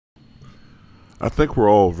I think we're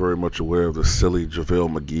all very much aware of the silly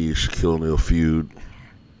JaVale McGee Shaquille O'Neal feud,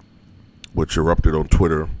 which erupted on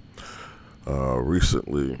Twitter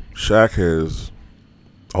recently. Shaq has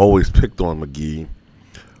always picked on McGee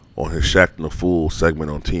on his Shaq and the Fool segment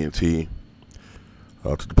on TNT,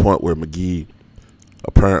 to the point where McGee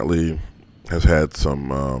apparently has had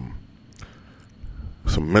some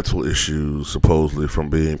mental issues, supposedly, from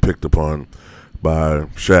being picked upon by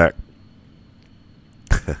Shaq.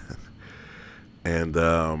 And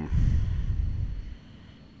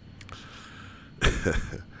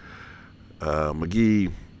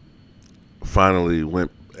McGee finally went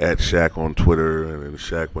at Shaq on Twitter, and then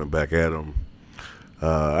Shaq went back at him.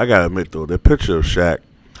 I gotta admit though, that picture of Shaq,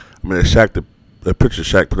 that picture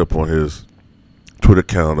Shaq put up on his Twitter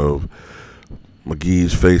account of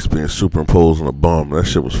McGee's face being superimposed on a bum, that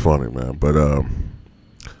shit was funny, man. But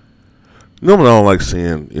normally I don't like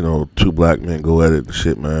seeing, two black men go at it and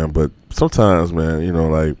shit, man. But sometimes, man,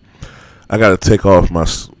 like, I gotta take off my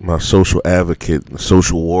social advocate and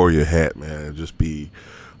social warrior hat, man, and just be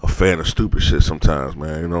a fan of stupid shit sometimes,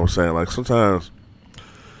 man. You know what I'm saying? Like, sometimes,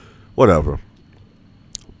 whatever.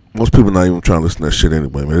 Most people not even trying to listen to that shit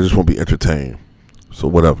anyway, man. They just want to be entertained. So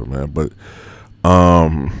whatever, man. But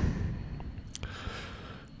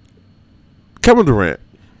Kevin Durant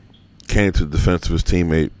came to the defense of his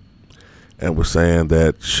teammate and was saying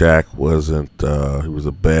that Shaq wasn't, he was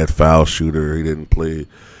a bad foul shooter. He didn't play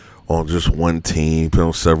on just one team, played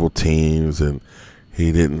on several teams, and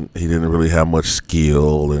he didn't really have much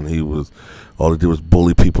skill, and all he did was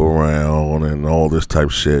bully people around and all this type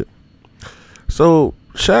of shit. So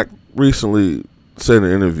Shaq recently said in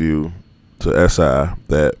an interview to SI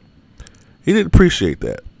that he didn't appreciate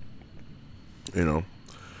that. He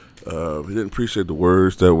didn't appreciate the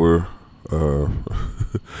words that were,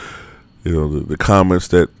 the comments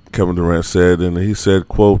that Kevin Durant said, and he said,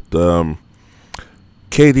 quote,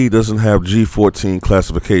 KD doesn't have G14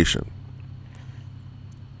 classification.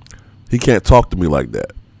 He can't talk to me like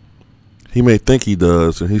that. He may think he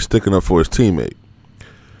does, and he's sticking up for his teammate.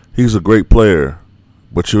 He's a great player,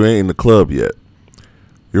 but you ain't in the club yet.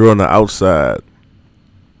 You're on the outside,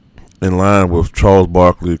 in line with Charles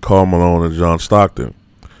Barkley, Karl Malone, and John Stockton.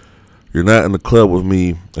 You're not in the club with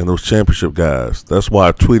me and those championship guys. That's why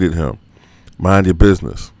I tweeted him. Mind your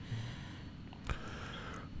business.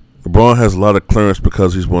 LeBron has a lot of clearance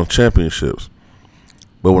because he's won championships.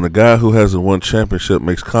 But when a guy who hasn't won championship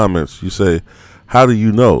makes comments, you say, how do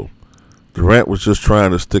you know? Durant was just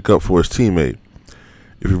trying to stick up for his teammate.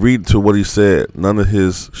 If you read into what he said, none of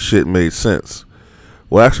his shit made sense.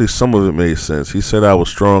 Well, actually, some of it made sense. He said I was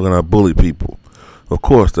strong and I bullied people. Of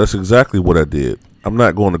course, that's exactly what I did. I'm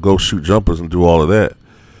not going to go shoot jumpers and do all of that.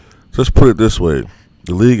 Just put it this way.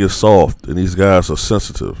 The league is soft, and these guys are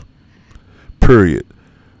sensitive. Period.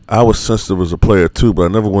 I was sensitive as a player, too, but I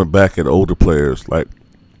never went back at older players. Like,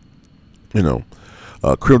 Kareem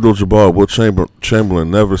Abdul-Jabbar, Will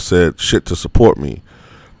Chamberlain never said shit to support me.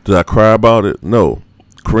 Did I cry about it? No.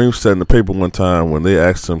 Kareem said in the paper one time when they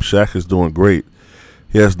asked him, Shaq is doing great.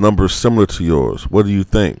 He has numbers similar to yours. What do you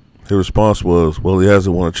think? His response was, well, he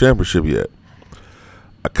hasn't won a championship yet.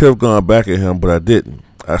 I could have gone back at him, but I didn't.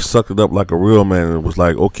 I sucked it up like a real man and was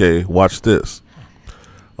like, okay, watch this.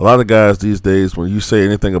 A lot of guys these days, when you say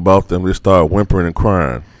anything about them, they start whimpering and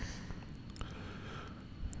crying.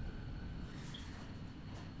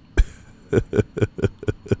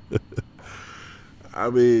 I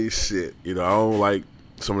mean, shit. I don't like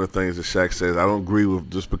some of the things that Shaq says. I don't agree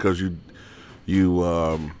with just because you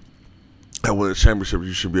have won a championship,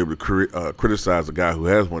 you should be able to criticize a guy who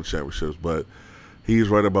has won championships. But he's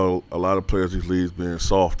right about a lot of players in these leagues being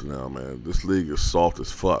soft now, man. This league is soft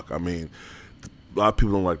as fuck. I mean, a lot of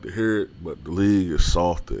people don't like to hear it, but the league is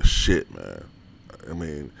soft as shit, man. I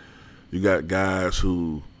mean, you got guys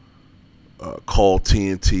who call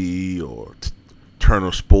TNT or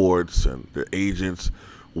Turner Sports and their agents,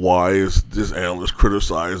 why is this analyst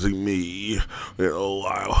criticizing me?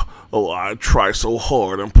 I try so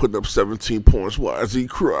hard. I'm putting up 17 points. Why is he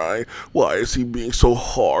crying? Why is he being so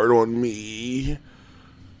hard on me?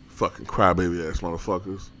 Fucking crybaby ass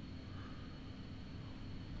motherfuckers.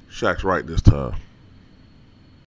 Shaq's right this time.